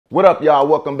What up, y'all?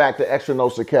 Welcome back to Extra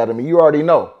Notes Academy. You already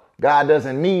know God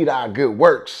doesn't need our good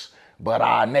works, but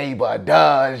our neighbor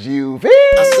does. You feel?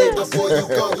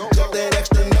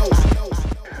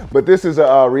 But this is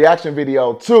a reaction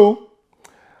video to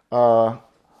a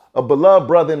beloved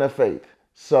brother in the faith.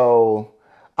 So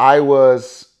I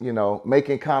was,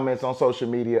 making comments on social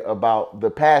media about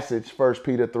the passage, 1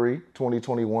 Peter 3,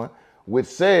 20-21, which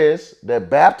says that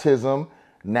baptism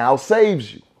now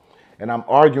saves you. And I'm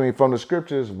arguing from the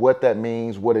scriptures what that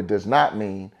means, what it does not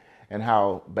mean, and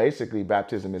how basically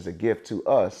baptism is a gift to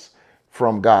us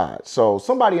from God. So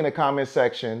somebody in the comment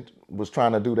section was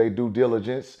trying to do their due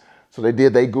diligence. So they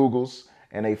did their Googles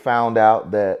and they found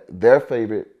out that their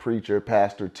favorite preacher,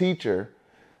 pastor, teacher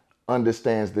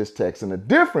understands this text in a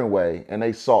different way. And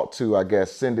they sought to, I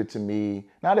guess, send it to me,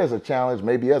 not as a challenge,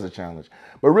 maybe as a challenge,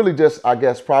 but really just, I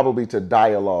guess, probably to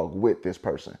dialogue with this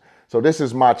person. So this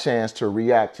is my chance to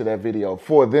react to that video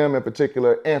for them in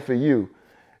particular and for you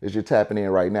as you're tapping in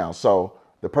right now. So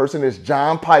the person is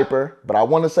John Piper, but I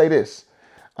want to say this.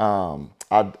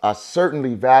 I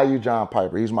certainly value John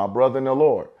Piper. He's my brother in the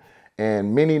Lord.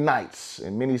 And many nights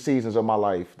and many seasons of my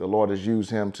life, the Lord has used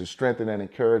him to strengthen and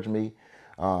encourage me.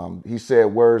 He said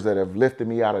words that have lifted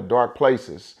me out of dark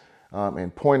places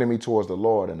and pointed me towards the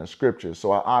Lord and the scriptures.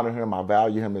 So I honor him. I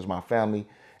value him as my family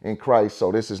in Christ.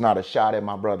 So this is not a shot at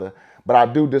my brother, but I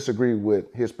do disagree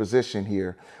with his position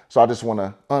here. So I just want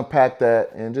to unpack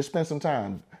that and just spend some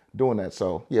time doing that.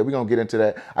 So yeah, we're going to get into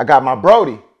that. I got my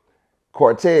Brody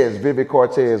Cortez, Vivid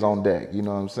Cortez on deck. You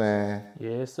know what I'm saying?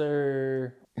 Yes,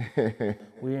 sir.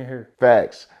 We in here.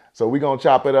 Facts. So we're going to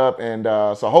chop it up. And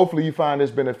so hopefully you find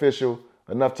this beneficial.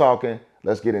 Enough talking.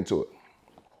 Let's get into it.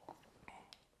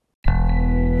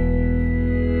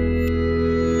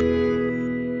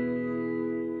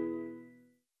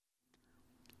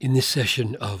 In this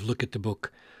session of Look at the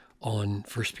Book on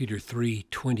 1 Peter 3,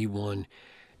 21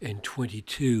 and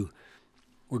 22,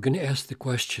 we're going to ask the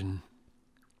question,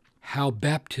 how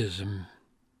baptism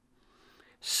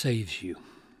saves you.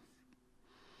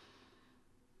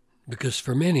 Because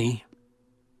for many,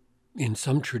 in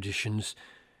some traditions,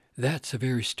 that's a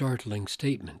very startling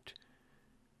statement.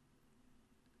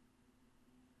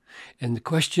 And the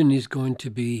question is going to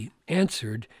be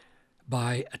answered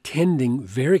by attending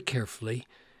very carefully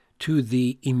to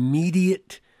the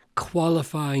immediate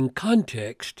qualifying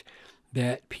context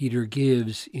that Peter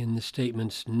gives in the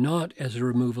statements, not as a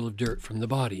removal of dirt from the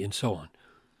body, and so on.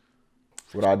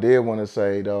 What I did want to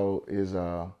say, though, is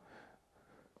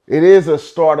it is a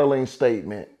startling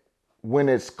statement when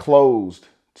it's closed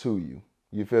to you.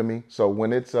 You feel me? So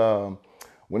when it's a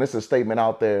statement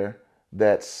out there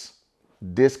that's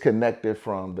disconnected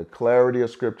from the clarity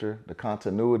of Scripture, the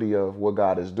continuity of what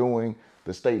God is doing,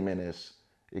 the statement is,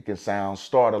 it can sound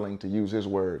startling, to use his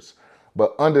words,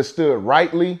 but understood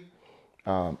rightly,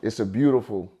 it's a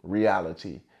beautiful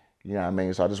reality. You know what I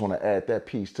mean? So I just want to add that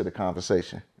piece to the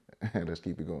conversation. Let's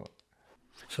keep it going.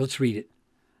 So let's read it.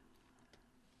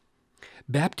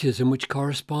 Baptism, which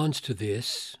corresponds to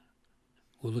this,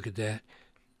 we'll look at that,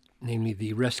 namely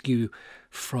the rescue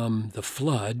from the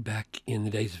flood back in the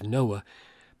days of Noah.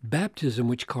 Baptism,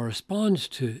 which corresponds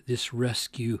to this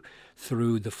rescue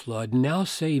through the flood, now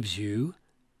saves you,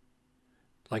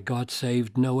 like God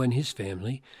saved Noah and his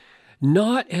family,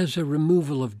 not as a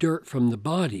removal of dirt from the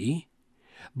body,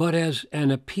 but as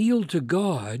an appeal to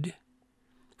God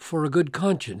for a good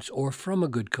conscience, or from a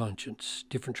good conscience,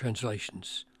 different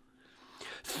translations,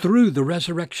 through the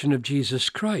resurrection of Jesus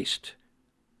Christ,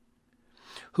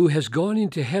 who has gone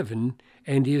into heaven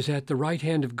and is at the right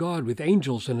hand of God with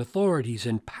angels and authorities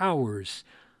and powers,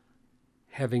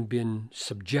 having been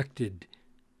subjected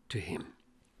to him.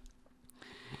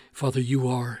 Father, you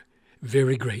are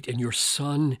very great, and your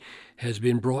Son has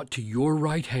been brought to your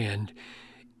right hand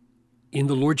in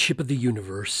the lordship of the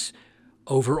universe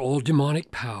over all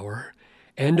demonic power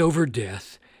and over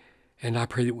death. And I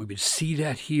pray that we would see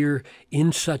that here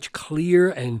in such clear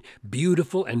and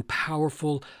beautiful and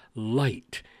powerful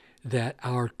light, that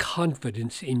our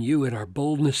confidence in you and our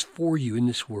boldness for you in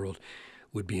this world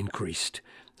would be increased.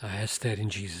 I ask that in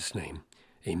Jesus' name.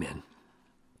 Amen.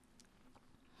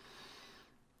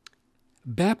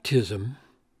 Baptism,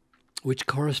 which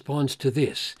corresponds to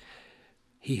this,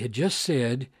 he had just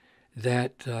said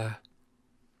that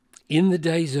in the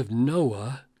days of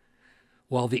Noah,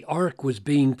 while the ark was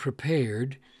being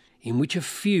prepared, in which a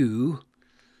few,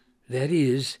 that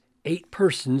is, 8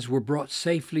 persons, were brought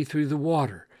safely through the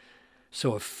water.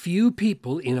 So a few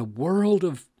people in a world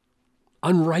of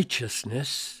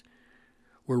unrighteousness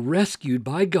were rescued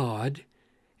by God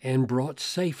and brought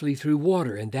safely through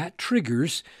water. And that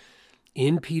triggers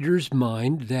in Peter's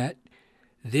mind that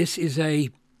this is a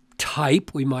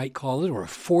type, we might call it, or a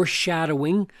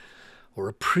foreshadowing, or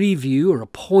a preview, or a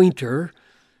pointer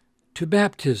to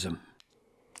baptism.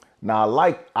 Now, I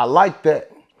like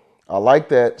that. I like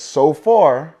that so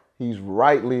far he's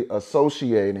rightly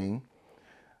associating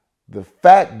the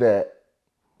fact that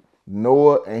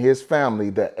Noah and his family,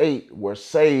 the 8, were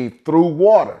saved through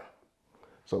water.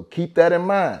 So keep that in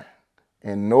mind.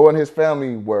 And Noah and his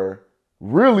family were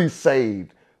really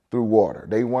saved through water.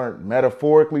 They weren't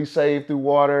metaphorically saved through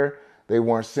water. They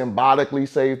weren't symbolically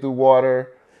saved through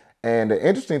water. And the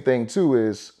interesting thing too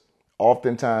is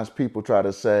oftentimes people try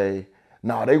to say,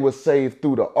 no, they were saved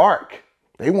through the ark.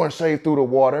 They weren't saved through the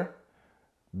water.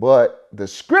 But the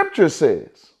scripture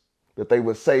says that they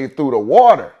were saved through the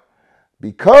water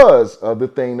because of the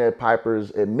thing that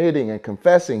Piper's admitting and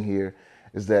confessing here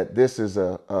is that this is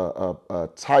a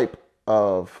type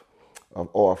of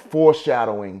or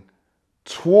foreshadowing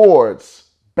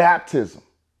towards baptism.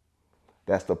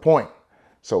 That's the point.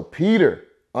 So Peter,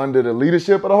 under the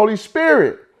leadership of the Holy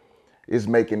Spirit, is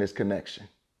making this connection.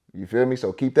 You feel me?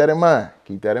 So keep that in mind.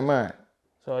 Keep that in mind.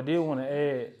 So I did want to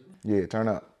add. Yeah, turn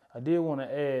up. I did want to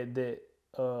add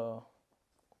that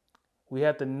we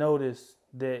have to notice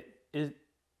that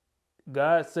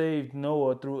God saved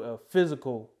Noah through a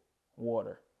physical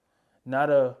water, not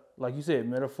a, like you said,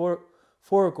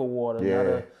 metaphorical water, not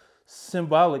a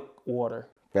symbolic water,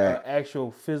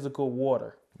 actual physical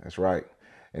water. That's right.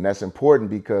 And that's important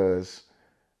because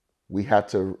we have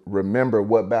to remember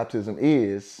what baptism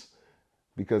is,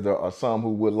 because there are some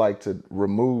who would like to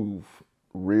remove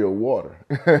real water.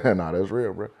 No, that's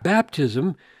real, bro.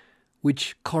 Baptism,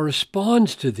 which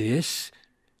corresponds to this,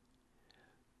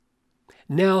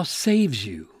 now saves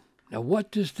you. Now,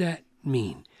 what does that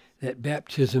mean? That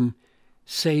baptism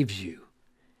saves you.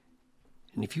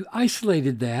 And if you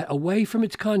isolated that away from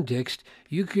its context,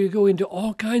 you could go into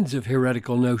all kinds of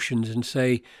heretical notions and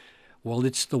say, well,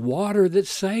 it's the water that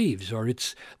saves, or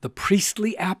it's the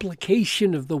priestly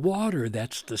application of the water.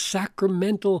 That's the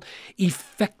sacramental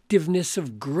effectiveness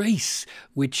of grace,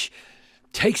 which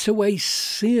takes away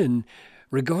sin,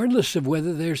 regardless of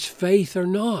whether there's faith or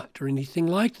not, or anything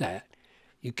like that.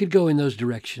 You could go in those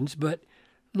directions, but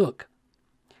look,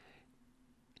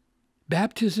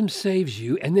 baptism saves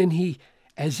you, and then he,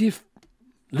 as if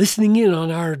listening in on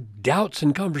our doubts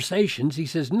and conversations, he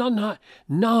says, not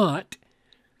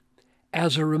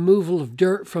as a removal of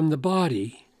dirt from the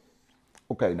body.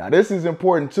 Okay, now this is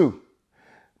important too,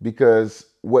 because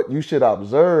what you should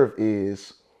observe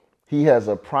is he has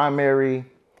a primary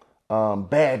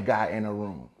bad guy in a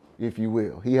room, if you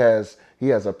will. He has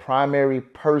a primary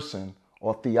person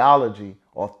or theology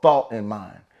or thought in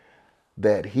mind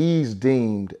that he's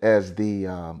deemed as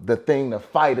the thing to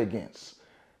fight against.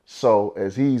 So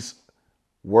as he's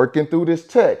working through this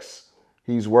text,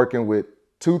 he's working with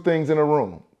two things in a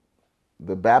room: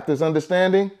 the Baptist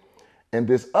understanding and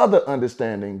this other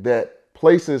understanding that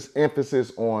places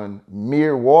emphasis on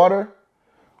mere water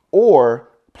or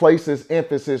places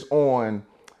emphasis on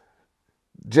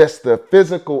just the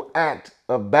physical act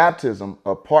of baptism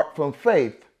apart from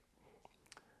faith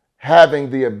having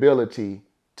the ability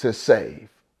to save.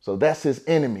 So that's his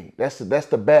enemy. That's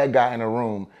the bad guy in the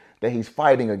room that he's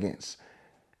fighting against.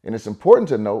 And it's important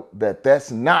to note that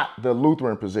that's not the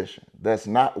Lutheran position. That's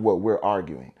not what we're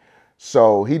arguing.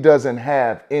 So he doesn't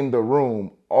have in the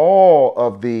room all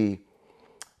of the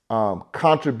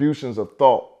contributions of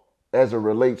thought as it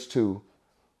relates to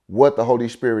what the Holy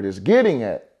Spirit is getting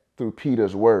at through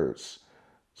Peter's words.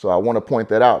 So I want to point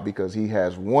that out because he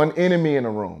has one enemy in the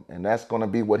room, and that's going to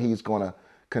be what he's going to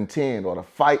contend or to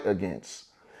fight against.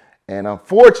 And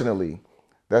unfortunately,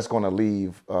 that's going to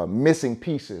leave missing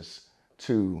pieces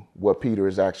to what Peter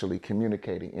is actually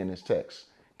communicating in his text.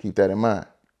 Keep that in mind.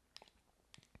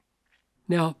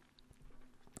 Now,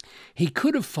 he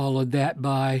could have followed that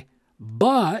by,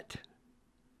 but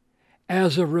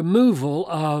as a removal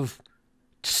of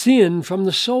sin from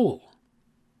the soul.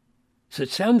 So it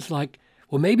sounds like,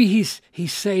 well, maybe he's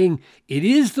saying it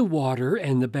is the water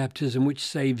and the baptism which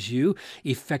saves you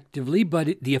effectively,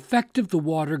 but the effect of the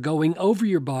water going over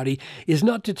your body is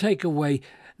not to take away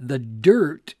the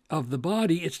dirt of the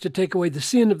body, it's to take away the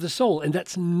sin of the soul. And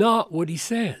that's not what he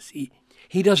says.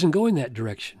 He doesn't go in that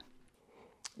direction.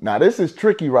 Now, this is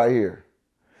tricky right here.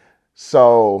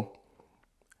 So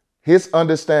his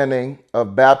understanding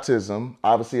of baptism,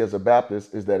 obviously as a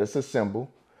Baptist, is that it's a symbol.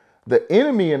 The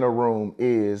enemy in the room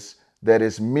is that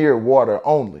it's mere water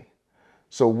only.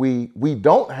 So we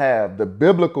don't have the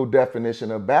biblical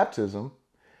definition of baptism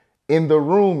in the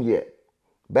room yet.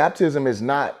 Baptism is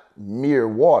not mere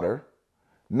water,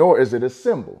 nor is it a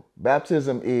symbol.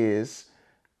 Baptism is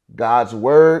God's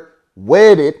word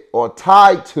wedded or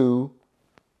tied to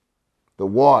the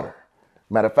water.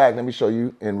 Matter of fact, let me show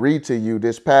you and read to you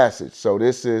this passage. So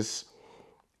this is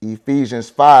Ephesians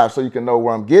 5, so you can know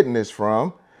where I'm getting this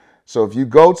from. So if you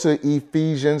go to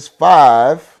Ephesians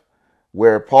 5,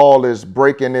 where Paul is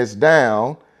breaking this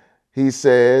down, he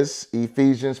says,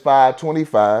 Ephesians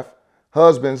 5:25,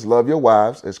 husbands, love your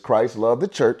wives as Christ loved the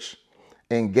church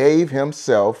and gave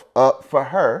himself up for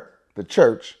her, the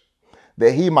church,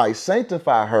 that he might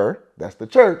sanctify her, that's the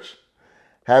church,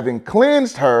 having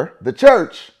cleansed her, the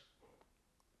church,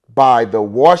 by the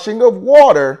washing of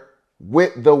water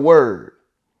with the word.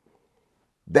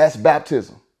 That's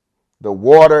baptism, the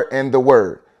water and the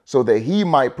word, so that he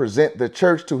might present the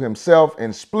church to himself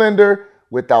in splendor,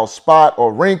 without spot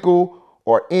or wrinkle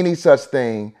or any such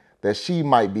thing, that she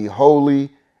might be holy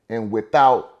and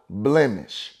without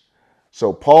blemish.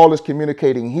 So Paul is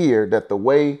communicating here that the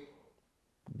way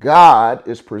God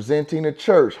is presenting the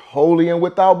church holy and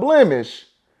without blemish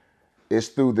is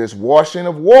through this washing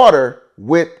of water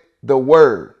with the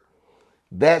word.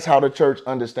 That's how the church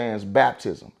understands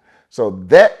baptism. So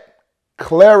that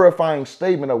clarifying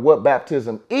statement of what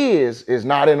baptism is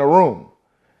not in a room,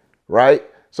 right?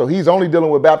 So he's only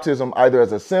dealing with baptism either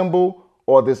as a symbol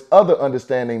or this other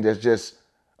understanding that's just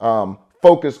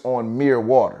focused on mere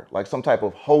water, like some type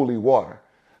of holy water.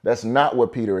 That's not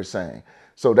what Peter is saying.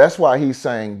 So that's why he's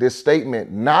saying this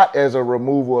statement, not as a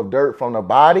removal of dirt from the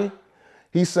body.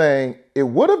 He's saying it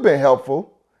would have been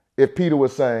helpful if Peter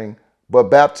was saying, but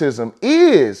baptism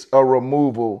is a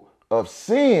removal of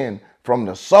sin from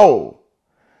the soul.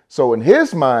 So in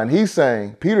his mind, he's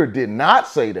saying Peter did not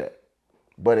say that.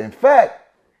 But in fact,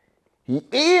 he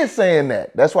is saying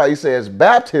that. That's why he says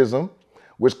baptism,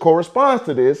 which corresponds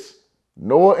to this.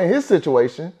 Noah in his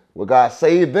situation, where God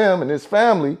saved them and his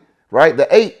family, right?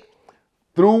 The 8,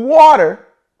 through water,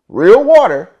 real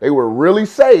water, they were really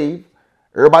saved.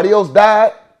 Everybody else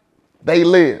died, they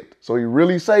lived. So he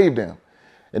really saved them.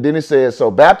 And then it says, so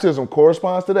baptism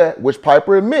corresponds to that, which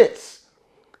Piper admits.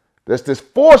 There's this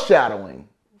foreshadowing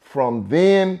from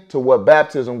then to what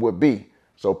baptism would be.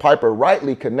 So Piper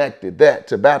rightly connected that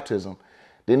to baptism.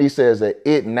 Then he says that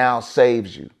it now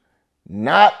saves you,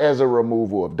 not as a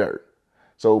removal of dirt.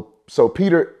 So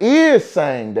Peter is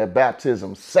saying that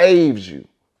baptism saves you.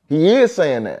 He is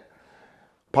saying that.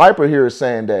 Piper here is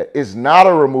saying that it's not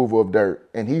a removal of dirt.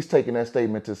 And he's taking that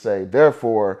statement to say,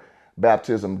 therefore,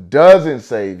 baptism doesn't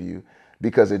save you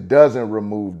because it doesn't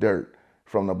remove dirt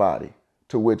from the body.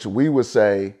 To which we would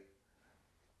say,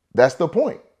 that's the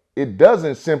point. It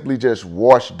doesn't simply just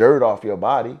wash dirt off your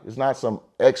body. It's not some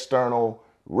external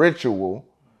ritual.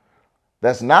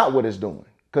 That's not what it's doing.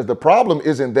 Because the problem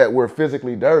isn't that we're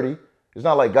physically dirty. It's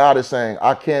not like God is saying,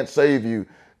 I can't save you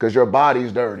because your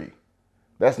body's dirty.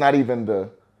 That's not even the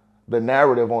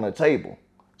narrative on the table.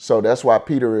 So that's why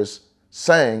Peter is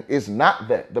saying it's not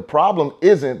that. The problem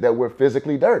isn't that we're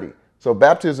physically dirty. So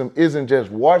baptism isn't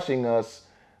just washing us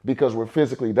because we're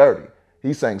physically dirty.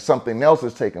 He's saying something else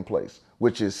is taking place,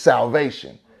 which is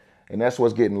salvation. And that's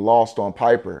what's getting lost on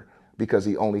Piper, because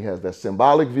he only has that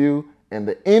symbolic view, and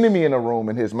the enemy in the room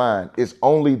in his mind is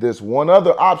only this one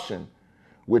other option,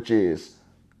 which is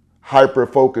hyper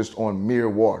focused on mere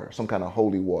water, some kind of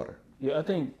holy water. Yeah, I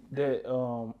think that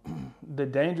the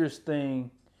dangerous thing,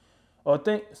 or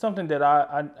something that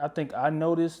I think I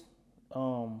noticed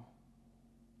when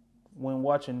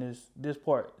watching this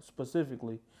part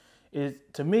specifically, is,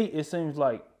 to me, it seems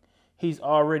like he's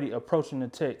already approaching the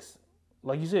text,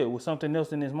 like you said, with something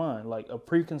else in his mind, like a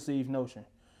preconceived notion,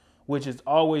 which is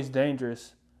always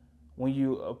dangerous when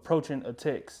you approaching a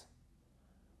text,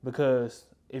 because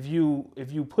if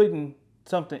you putting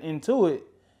something into it,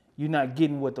 you're not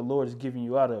getting what the Lord is giving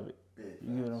you out of it.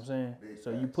 You get what I'm saying?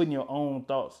 So you're putting your own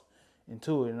thoughts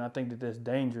into it, and I think that that's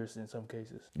dangerous in some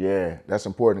cases. Yeah, that's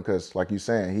important because, like you're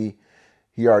saying,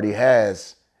 he already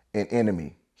has an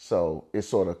enemy, so it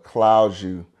sort of clouds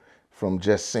you from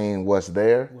just seeing what's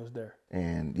there.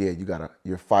 And yeah,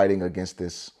 you're fighting against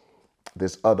this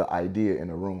other idea in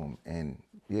the room, and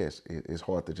yes, it's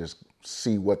hard to just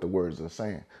see what the words are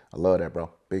saying. I love that, bro.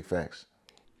 Big facts.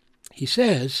 He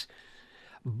says,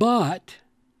 but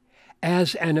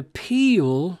as an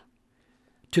appeal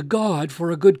to God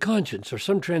for a good conscience, or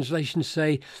some translations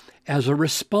say as a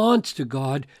response to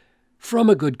God from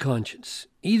a good conscience.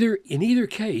 In either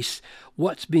case,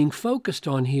 what's being focused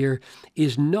on here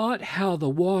is not how the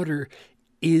water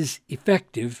is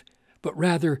effective, but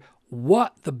rather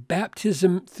what the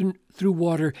baptism through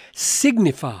water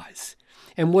signifies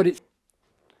and what it.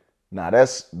 Now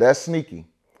that's sneaky.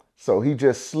 So he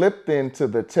just slipped into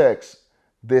the text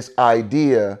this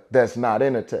idea that's not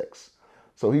in the text.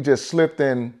 So he just slipped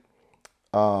in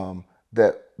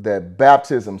that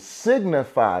baptism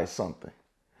signifies something.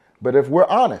 But if we're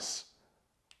honest,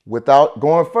 without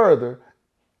going further,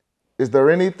 is there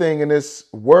anything in this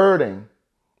wording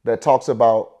that talks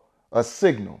about a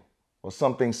signal or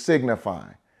something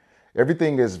signifying?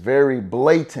 Everything is very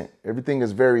blatant. Everything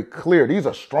is very clear. These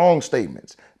are strong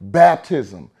statements.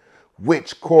 Baptism,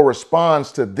 which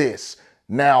corresponds to this,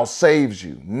 now saves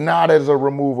you, not as a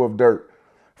removal of dirt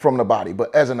from the body,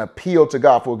 but as an appeal to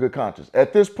God for a good conscience.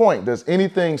 At this point, does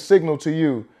anything signal to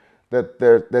you that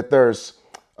there's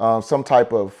some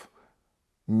type of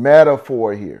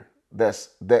metaphor here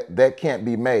that can't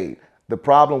be made? The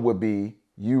problem would be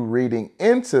you reading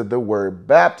into the word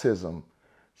baptism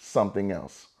something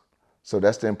else. So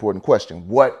that's the important question.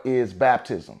 What is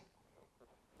baptism?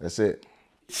 That's it.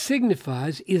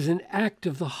 Signifies is an act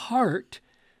of the heart,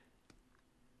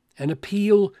 an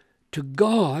appeal to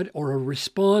God or a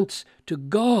response to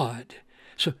God.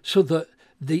 So the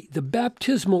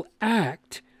baptismal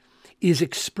act is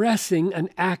expressing an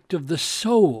act of the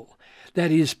soul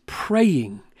that is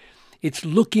praying. It's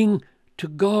looking to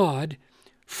God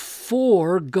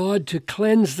for God to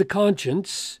cleanse the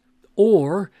conscience,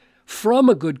 or from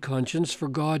a good conscience for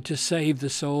God to save the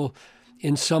soul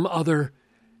in some other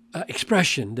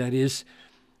expression, that is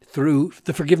through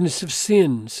the forgiveness of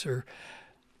sins, or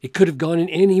it could have gone in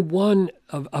any one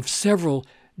of several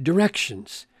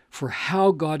directions for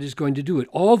how God is going to do it.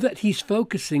 All that he's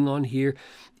focusing on here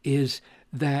is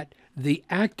that the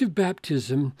act of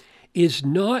baptism is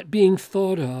not being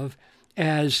thought of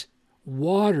as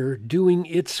water doing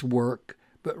its work,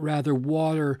 but rather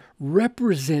water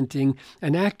representing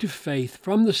an act of faith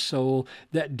from the soul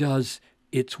that does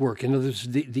its work. In other words,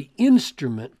 the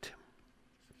instrument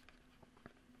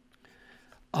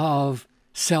of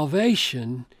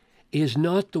salvation is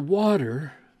not the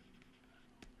water,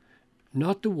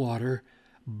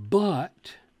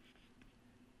 but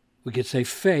we could say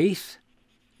faith,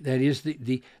 that is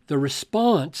the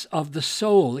response of the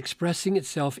soul expressing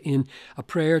itself in a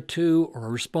prayer to or a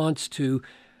response to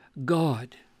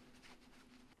God.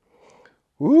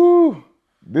 Ooh,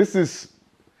 this is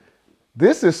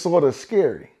sort of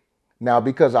scary. Now,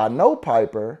 because I know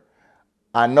Piper,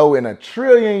 I know in a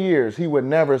trillion years he would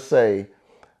never say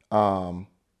that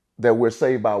we're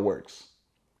saved by works.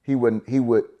 He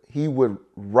would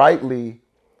rightly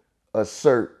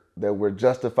assert that we're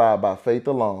justified by faith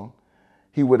alone.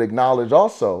 He would acknowledge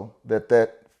also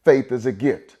that faith is a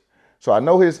gift. So I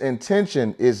know his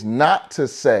intention is not to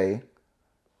say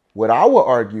what I would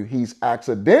argue he's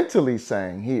accidentally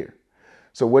saying here.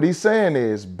 So what he's saying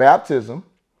is baptism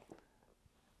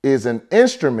is an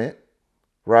instrument,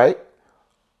 right?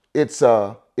 It's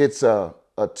a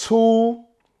tool,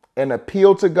 an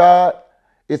appeal to God.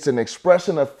 It's an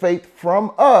expression of faith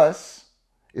from us.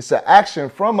 It's an action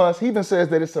from us. He even says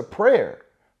that it's a prayer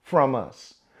from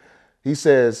us. He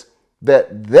says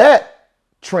that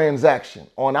transaction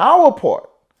on our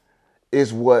part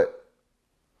is what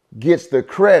gets the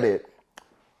credit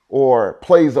or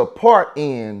plays a part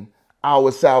in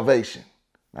our salvation.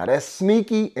 Now that's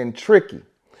sneaky and tricky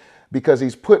because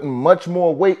he's putting much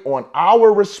more weight on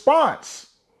our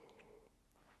response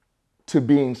to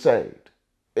being saved.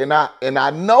 And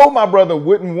I know my brother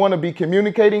wouldn't want to be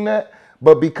communicating that,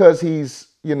 but because he's,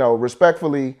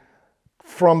 respectfully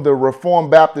from the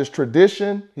Reformed Baptist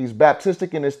tradition, he's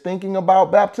Baptistic in his thinking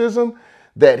about baptism,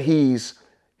 that he's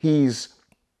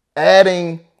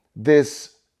adding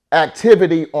this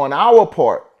activity on our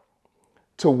part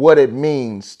to what it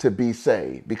means to be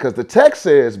saved. Because the text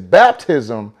says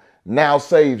baptism now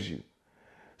saves you.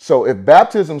 So if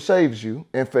baptism saves you,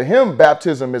 and for him,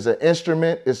 baptism is an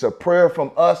instrument, it's a prayer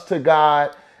from us to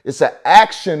God, it's an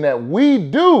action that we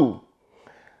do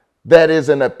that is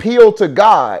an appeal to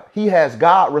God. He has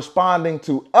God responding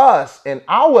to us in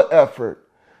our effort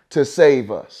to save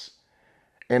us.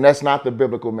 And that's not the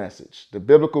biblical message. The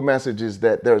biblical message is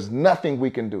that there's nothing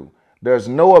we can do. There's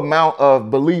no amount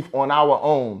of belief on our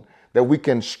own that we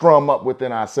can strum up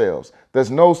within ourselves.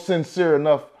 There's no sincere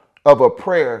enough of a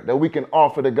prayer that we can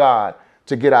offer to God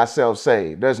to get ourselves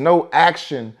saved. There's no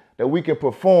action that we can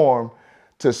perform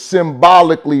to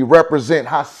symbolically represent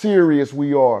how serious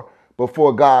we are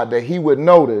before God that he would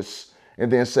notice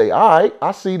and then say, all right,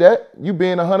 I see that. You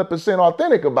being 100%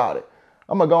 authentic about it.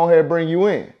 I'm going to go ahead and bring you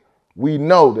in. We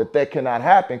know that cannot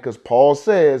happen because Paul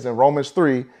says in Romans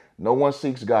 3, no one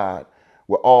seeks God.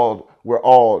 No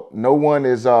one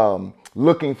is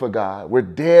looking for God. We're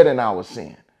dead in our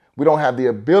sin. We don't have the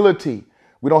ability.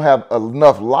 We don't have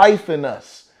enough life in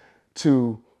us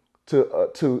to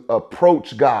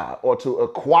approach God or to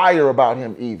acquire about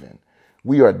him even.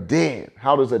 We are dead.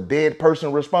 How does a dead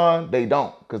person respond? They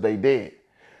don't, because they dead.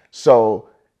 So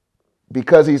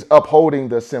because he's upholding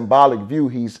the symbolic view,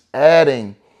 he's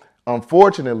adding,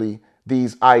 unfortunately,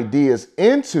 these ideas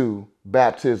into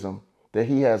baptism that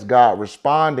he has God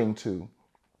responding to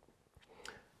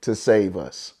save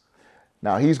us.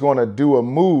 Now he's going to do a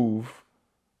move.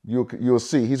 You'll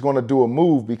see he's going to do a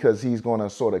move because he's going to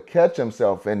sort of catch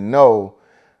himself and know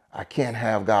I can't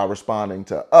have God responding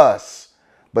to us.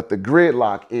 But the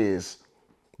gridlock is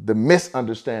the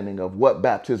misunderstanding of what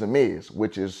baptism is,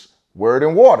 which is word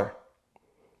and water.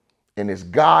 And it's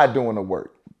God doing the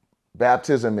work.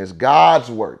 Baptism is God's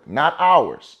work, not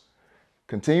ours.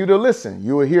 Continue to listen.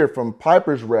 You will hear from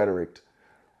Piper's rhetoric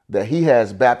that he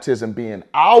has baptism being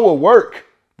our work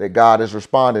that God is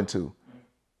responding to.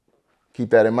 Keep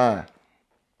that in mind.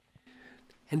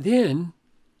 And then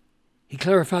he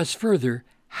clarifies further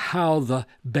how the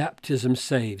baptism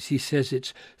saves. He says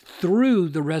it's through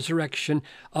the resurrection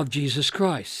of Jesus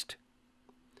Christ.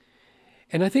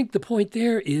 And I think the point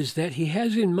there is that he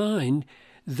has in mind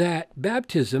that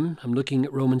baptism, I'm looking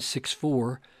at Romans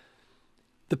 6:4,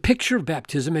 the picture of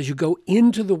baptism as you go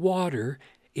into the water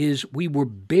is we were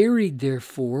buried,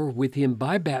 therefore, with him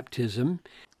by baptism.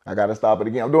 I got to stop it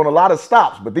again. I'm doing a lot of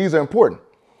stops, but these are important.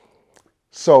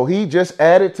 So he just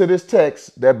added to this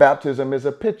text that baptism is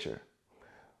a picture.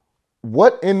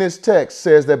 What in this text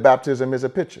says that baptism is a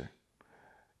picture?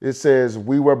 It says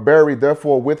we were buried,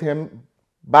 therefore, with him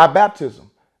by baptism.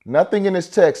 Nothing in this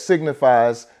text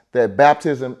signifies that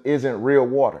baptism isn't real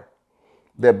water,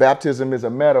 that baptism is a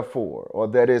metaphor, or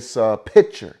that it's a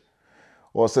picture,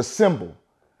 or it's a symbol.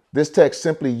 This text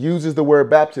simply uses the word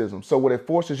baptism. So what it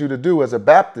forces you to do as a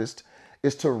Baptist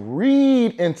is to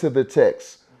read into the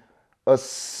text a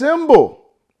symbol,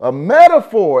 a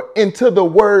metaphor into the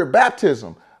word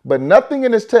baptism. But nothing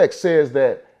in this text says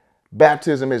that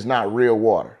baptism is not real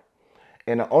water.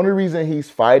 And the only reason he's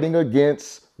fighting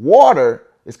against water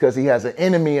is because he has an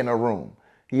enemy in the room.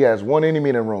 He has one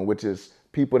enemy in the room, which is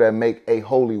people that make a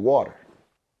holy water.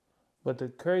 But the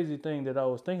crazy thing that I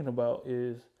was thinking about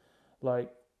is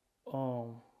like,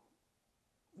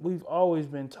 we've always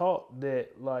been taught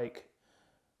that like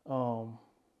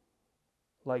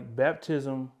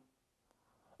baptism.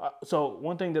 So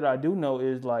one thing that I do know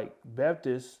is like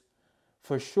Baptists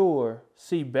for sure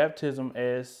see baptism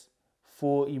as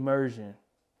full immersion,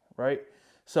 right?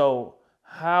 So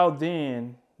how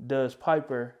then does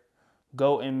Piper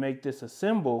go and make this a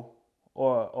symbol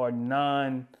or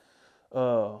non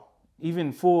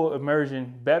even full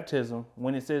immersion baptism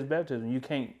when it says baptism? You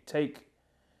can't take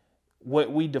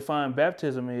what we define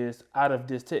baptism is out of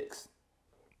this text.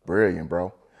 Brilliant,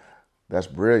 bro. That's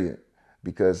brilliant,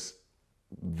 because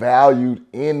valued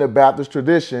in the Baptist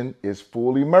tradition is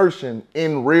full immersion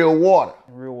in real water.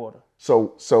 In real water.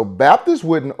 So Baptists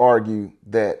wouldn't argue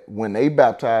that when they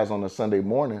baptize on a Sunday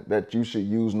morning that you should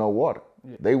use no water.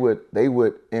 Yeah. They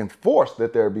would enforce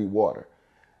that there be water.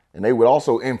 And they would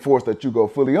also enforce that you go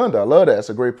fully under. I love that. That's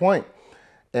a great point.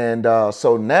 And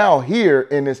so now here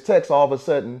in this text, all of a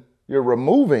sudden, you're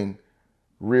removing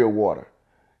real water.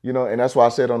 You know, and that's why I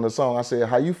said on the song, I said,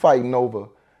 how you fighting over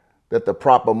that the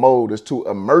proper mode is to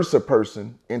immerse a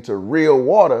person into real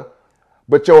water,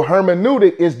 but your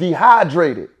hermeneutic is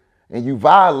dehydrated and you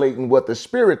violating what the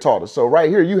Spirit taught us. So right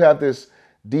here, you have this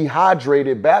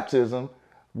dehydrated baptism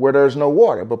where there's no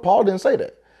water. But Paul didn't say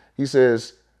that. He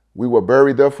says, we were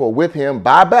buried, therefore, with him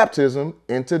by baptism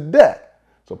into death.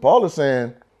 So Paul is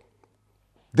saying,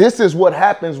 this is what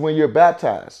happens when you're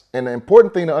baptized. And the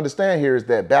important thing to understand here is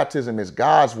that baptism is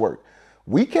God's work.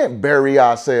 We can't bury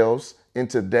ourselves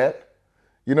into death.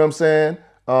 You know what I'm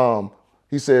saying?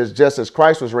 He says, just as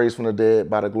Christ was raised from the dead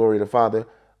by the glory of the Father,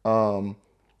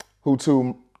 who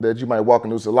too that you might walk in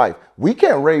newness of life. We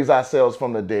can't raise ourselves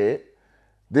from the dead.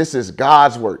 This is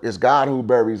God's work. It's God who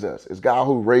buries us. It's God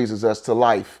who raises us to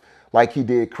life like he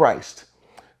did Christ.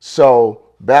 So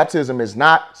baptism is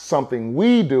not something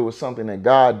we do. It's something that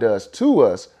God does to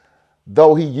us,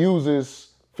 though he uses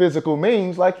physical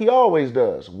means like he always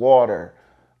does. Water,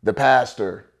 the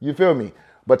pastor, you feel me?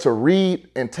 But to read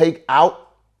and take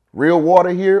out real water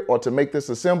here or to make this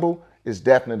a symbol is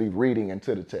definitely reading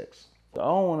into the text. I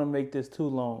don't want to make this too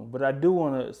long, but I do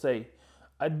want to say,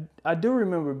 I do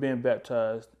remember being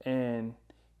baptized and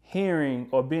hearing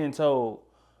or being told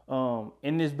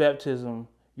in this baptism,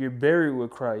 you're buried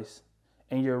with Christ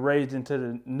and you're raised into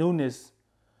the newness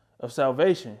of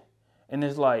salvation. And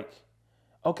it's like,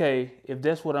 okay, if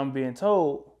that's what I'm being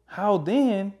told, how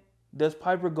then does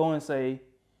Piper go and say,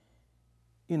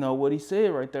 you know, what he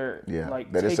said right there? Yeah,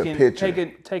 like that it's a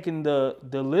picture. Taking the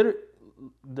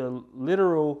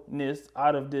literalness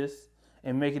out of this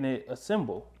and making it a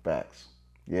symbol. Facts.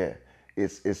 Yeah.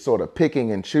 It's sort of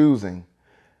picking and choosing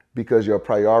because your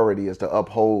priority is to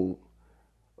uphold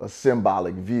a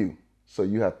symbolic view. So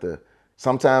you have to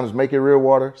sometimes make it real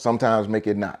water, sometimes make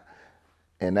it not.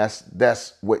 And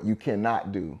that's what you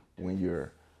cannot do when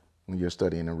you're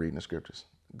studying and reading the scriptures.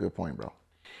 Good point, bro.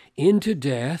 Into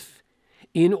death,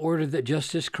 in order that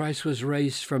just as Christ was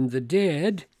raised from the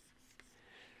dead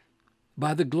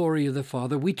by the glory of the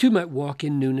Father, we too might walk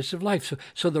in newness of life.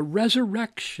 So the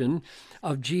resurrection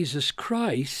of Jesus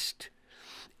Christ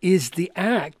is the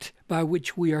act by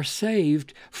which we are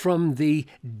saved from the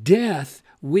death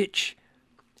which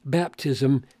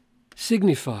baptism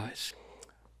signifies.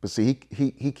 But see,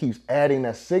 he keeps adding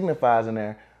that signifies in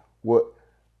there.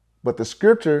 But the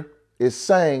scripture is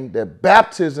saying that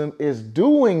baptism is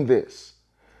doing this.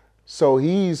 So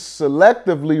he's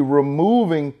selectively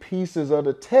removing pieces of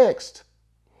the text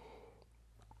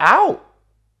out.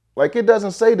 Like, it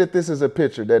doesn't say that this is a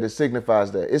picture, that it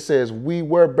signifies that. It says, we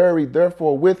were buried,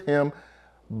 therefore, with him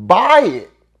by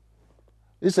it.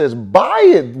 It says, by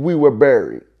it we were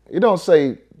buried. It don't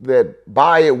say that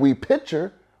by it we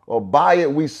picture or by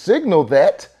it we signal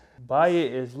that. By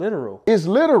it is literal. It's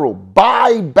literal.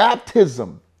 By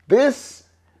baptism. This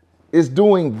is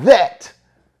doing that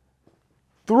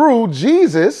through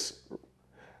Jesus.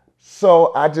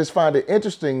 So I just find it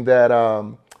interesting that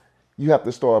you have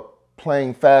to start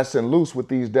playing fast and loose with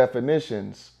these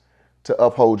definitions to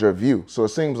uphold your view. So it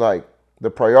seems like the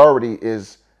priority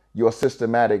is your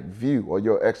systematic view or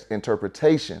your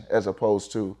interpretation as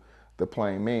opposed to the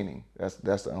plain meaning. That's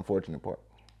the unfortunate part.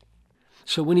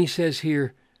 So when he says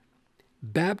here,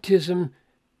 baptism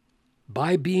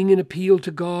by being an appeal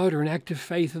to God or an act of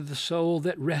faith of the soul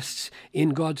that rests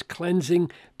in God's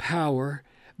cleansing power,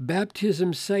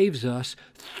 baptism saves us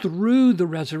through the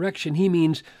resurrection. He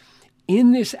means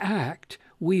in this act,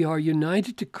 we are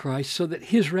united to Christ so that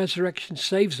his resurrection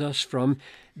saves us from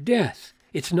death.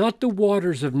 It's not the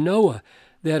waters of Noah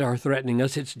that are threatening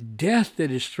us. It's death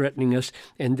that is threatening us,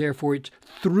 and therefore it's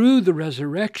through the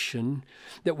resurrection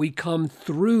that we come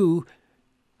through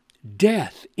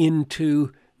death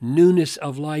into newness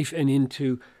of life and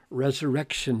into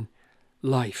resurrection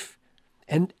life.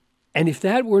 And if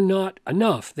that were not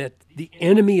enough, that the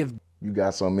enemy of... You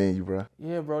got something in you, bro.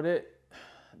 Yeah, bro, that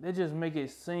just make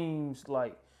it seems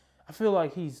like, I feel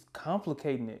like he's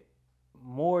complicating it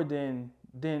more than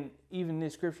even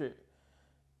this scripture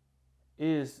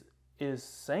is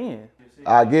saying.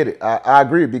 I get it. I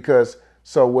agree, because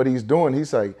so what he's doing,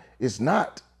 he's like, it's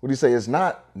not, what do you say? It's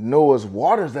not Noah's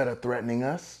waters that are threatening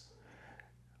us.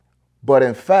 But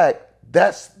in fact,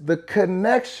 that's the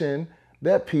connection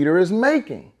that Peter is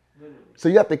making. So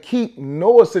you have to keep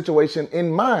Noah's situation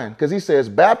in mind, because he says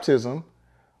baptism,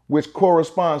 which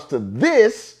corresponds to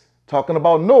this, talking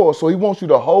about Noah. So he wants you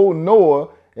to hold Noah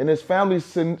and his family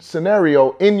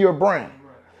scenario in your brain.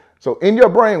 So in your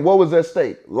brain, what was that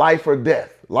state? Life or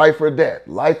death, life or death,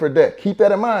 life or death. Keep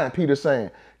that in mind, Peter's saying,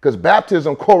 because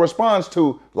baptism corresponds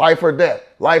to life or death,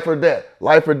 life or death,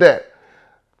 life or death.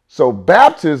 So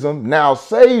baptism now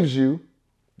saves you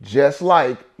just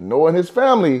like Noah and his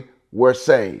family were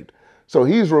saved. So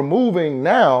he's removing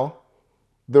now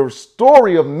the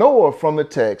story of Noah from the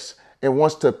text and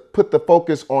wants to put the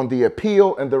focus on the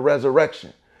appeal and the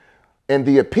resurrection. And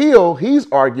the appeal, he's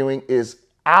arguing, is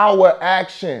our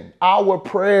action, our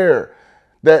prayer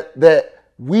that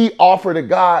we offer to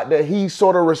God, that he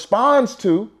sort of responds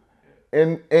to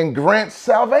and grants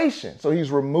salvation. So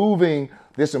he's removing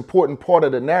this important part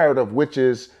of the narrative, which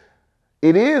is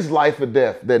it is life or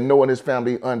death that Noah and his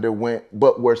family underwent,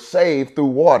 but were saved through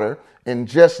water. And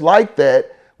just like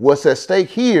that, what's at stake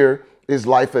here is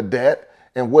life or death.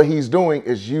 And what he's doing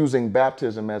is using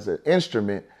baptism as an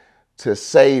instrument to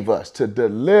save us, to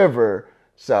deliver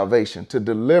salvation, to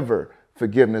deliver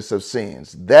forgiveness of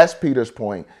sins. That's Peter's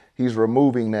point. He's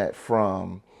removing that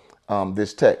from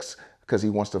this text because he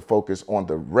wants to focus on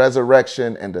the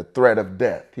resurrection and the threat of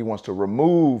death. He wants to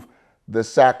remove the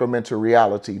sacramental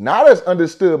reality, not as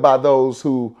understood by those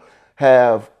who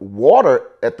have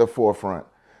water at the forefront.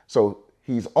 So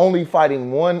he's only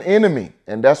fighting one enemy,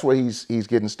 and that's where he's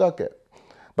getting stuck at.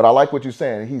 But I like what you're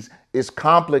saying. It's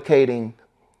complicating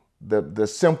the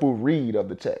simple read of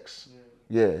the text.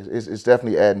 Yeah, it's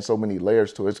definitely adding so many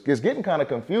layers to it. It's getting kind of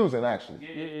confusing,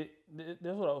 actually.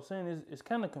 That's what I was saying. It's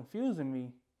kind of confusing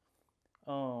me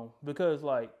because,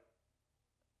 like,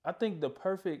 I think the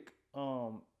perfect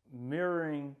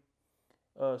mirroring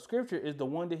scripture is the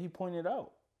one that he pointed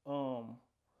out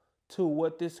to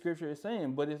what this scripture is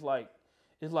saying. But it's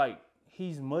like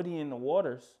he's muddying the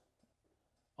waters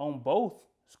on both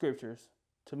scriptures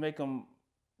to make them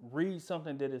read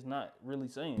something that is not really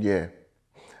saying. Yeah.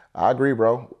 I agree,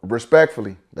 bro.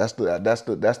 Respectfully, that's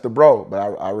the bro.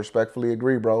 But I respectfully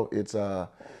agree, bro. It's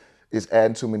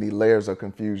adding too many layers of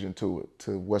confusion to it,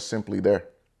 to what's simply there.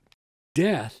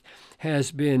 Death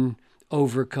has been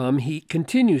overcome. He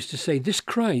continues to say, this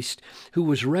Christ who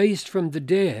was raised from the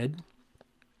dead,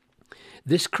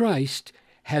 this Christ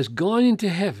has gone into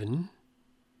heaven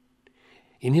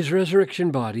in his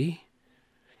resurrection body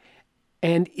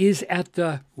and is at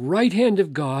the right hand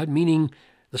of God, meaning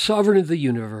the sovereign of the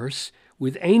universe,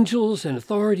 with angels and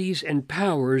authorities and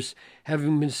powers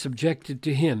having been subjected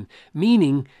to him.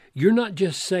 Meaning, you're not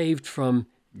just saved from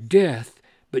death,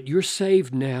 but you're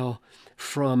saved now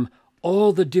from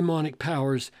all the demonic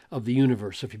powers of the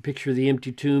universe. So if you picture the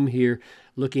empty tomb here,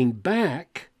 looking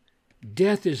back,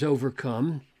 death is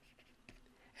overcome,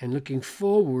 and looking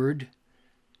forward,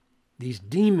 these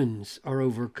demons are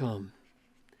overcome.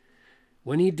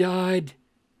 When he died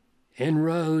and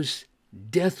rose,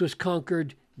 death was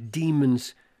conquered,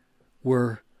 demons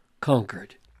were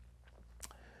conquered.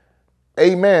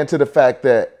 Amen to the fact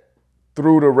that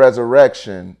through the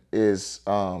resurrection is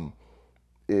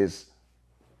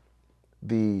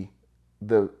the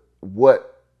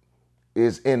what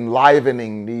is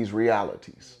enlivening these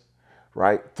realities,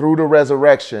 right? Through the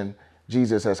resurrection,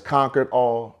 Jesus has conquered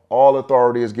all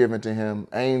authority is given to him,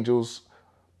 angels,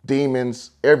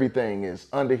 demons, everything is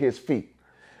under his feet.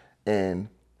 And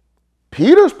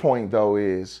Peter's point, though,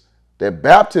 is that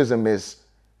baptism is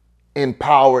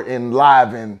empowered,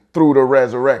 enlivened through the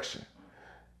resurrection.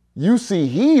 You see,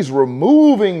 he's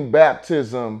removing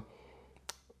baptism.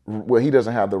 Well, he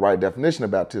doesn't have the right definition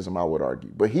of baptism, I would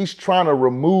argue, but he's trying to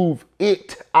remove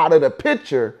it out of the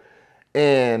picture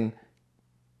and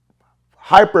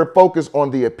hyper focus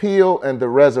on the appeal and the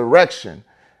resurrection.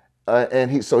 And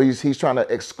he's trying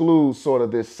to exclude sort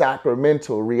of this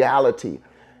sacramental reality.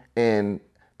 And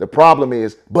the problem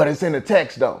is, but it's in the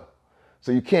text though.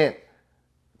 So you can't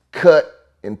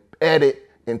cut and edit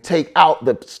and take out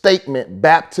the statement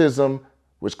baptism,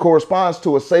 which corresponds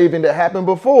to a saving that happened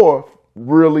before,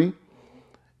 really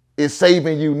is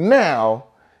saving you now.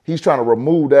 He's trying to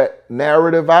remove that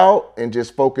narrative out and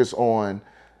just focus on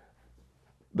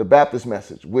the Baptist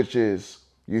message, which is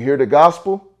you hear the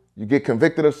gospel, you get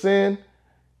convicted of sin,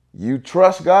 you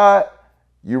trust God,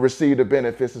 you receive the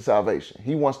benefits of salvation.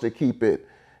 He wants to keep it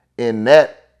in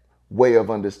that way of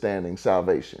understanding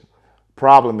salvation.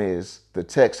 Problem is the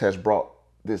text has brought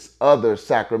this other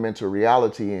sacramental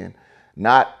reality in,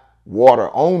 not water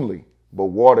only, but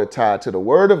water tied to the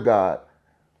word of God,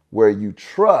 where you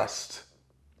trust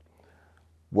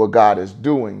what God is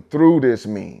doing through this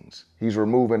means. He's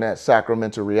removing that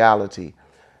sacramental reality,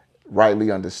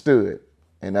 rightly understood.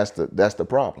 And that's the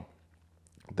problem.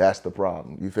 That's the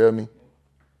problem. You feel me?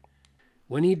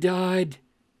 When he died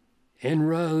and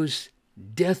rose,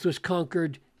 death was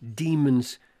conquered,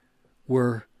 demons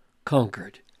were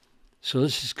conquered. So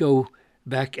let's just go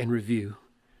back and review.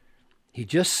 He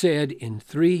just said in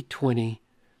 3:20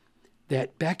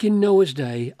 that back in Noah's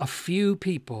day, a few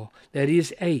people, that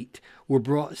is 8, were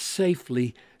brought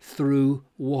safely through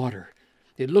water.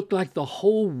 It looked like the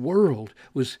whole world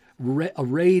was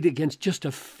arrayed against just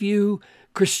a few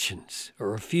Christians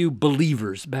or a few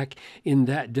believers back in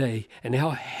that day, and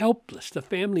how helpless the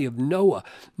family of Noah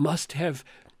must have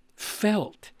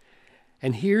felt.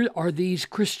 And here are these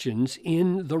Christians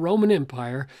in the Roman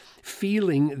Empire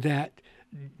feeling that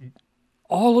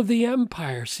all of the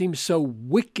empire seems so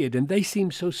wicked and they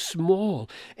seem so small,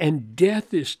 and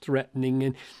death is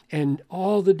threatening, and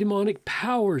all the demonic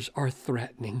powers are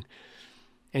threatening.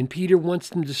 And Peter wants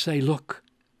them to say, look,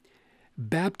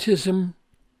 baptism,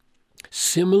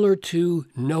 similar to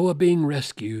Noah being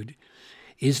rescued,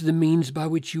 is the means by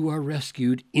which you are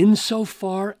rescued,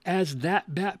 insofar as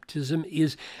that baptism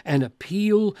is an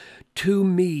appeal to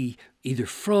me, either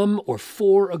from or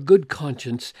for a good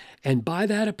conscience, and by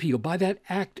that appeal, by that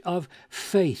act of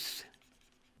faith.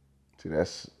 See,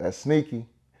 that's sneaky.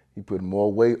 He put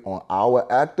more weight on our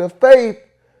act of faith.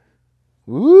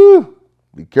 Woo!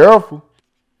 Be careful.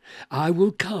 I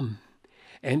will come,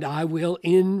 and I will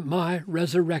in my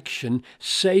resurrection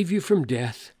save you from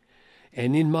death,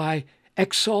 and in my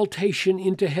exaltation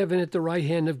into heaven at the right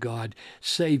hand of God,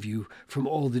 save you from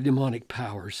all the demonic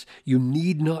powers. You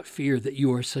need not fear that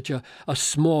you are such a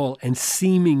small and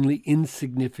seemingly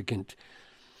insignificant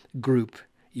group.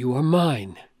 You are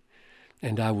mine,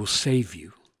 and I will save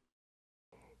you.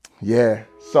 Yeah,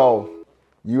 so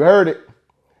you heard it.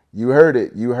 You heard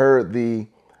it. You heard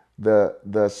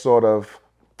the sort of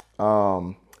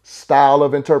style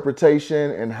of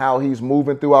interpretation and how he's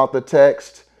moving throughout the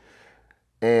text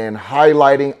and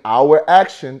highlighting our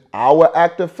action, our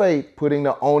act of faith, putting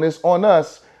the onus on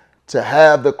us to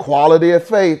have the quality of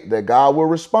faith that God will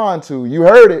respond to. You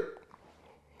heard it.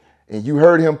 And you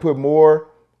heard him put more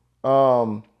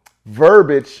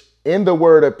verbiage in the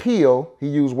word appeal. He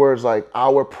used words like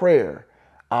our prayer,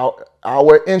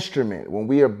 our instrument. When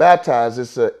we are baptized,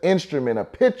 it's an instrument, a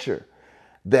picture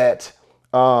that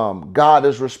God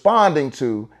is responding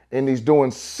to, and he's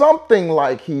doing something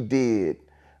like he did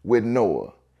with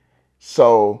Noah.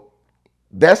 So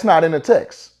that's not in the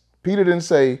text. Peter didn't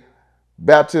say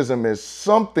baptism is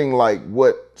something like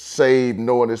what saved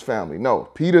Noah and his family. No,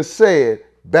 Peter said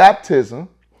baptism,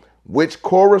 which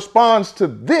corresponds to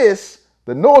this,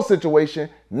 the Noah situation,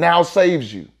 now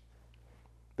saves you.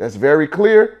 That's very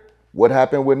clear. What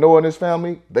happened with Noah and his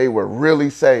family? They were really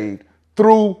saved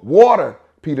through water,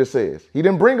 Peter says. He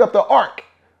didn't bring up the ark,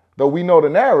 though we know the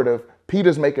narrative.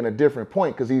 Peter's making a different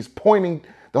point because he's pointing,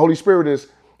 the Holy Spirit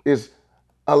is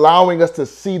allowing us to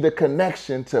see the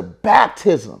connection to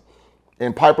baptism.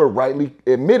 And Piper rightly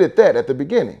admitted that at the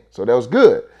beginning. So that was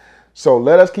good. So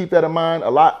let us keep that in mind. A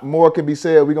lot more can be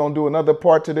said. We're going to do another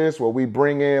part to this where we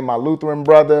bring in my Lutheran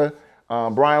brother,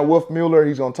 Bryan Wolfmueller.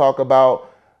 He's going to talk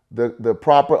about the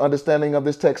proper understanding of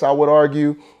this text, I would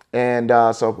argue. And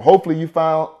so hopefully you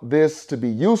found this to be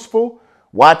useful.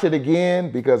 Watch it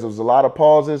again because there's a lot of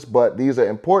pauses, but these are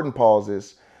important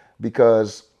pauses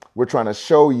because we're trying to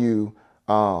show you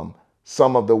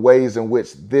some of the ways in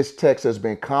which this text has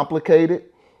been complicated,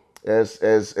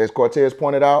 as Cortez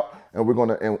pointed out,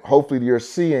 and hopefully you're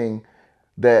seeing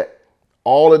that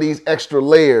all of these extra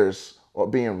layers are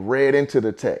being read into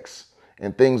the text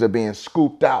and things are being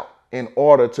scooped out in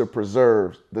order to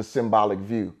preserve the symbolic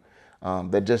view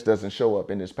that just doesn't show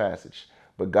up in this passage.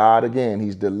 But God, again,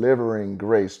 he's delivering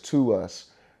grace to us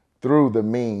through the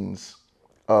means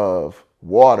of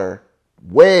water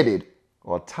wedded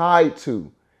or tied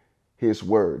to his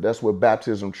word. That's what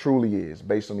baptism truly is,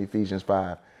 based on Ephesians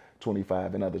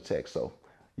 5:25 and other texts. So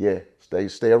yeah,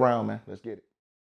 stay around, man. Let's get it.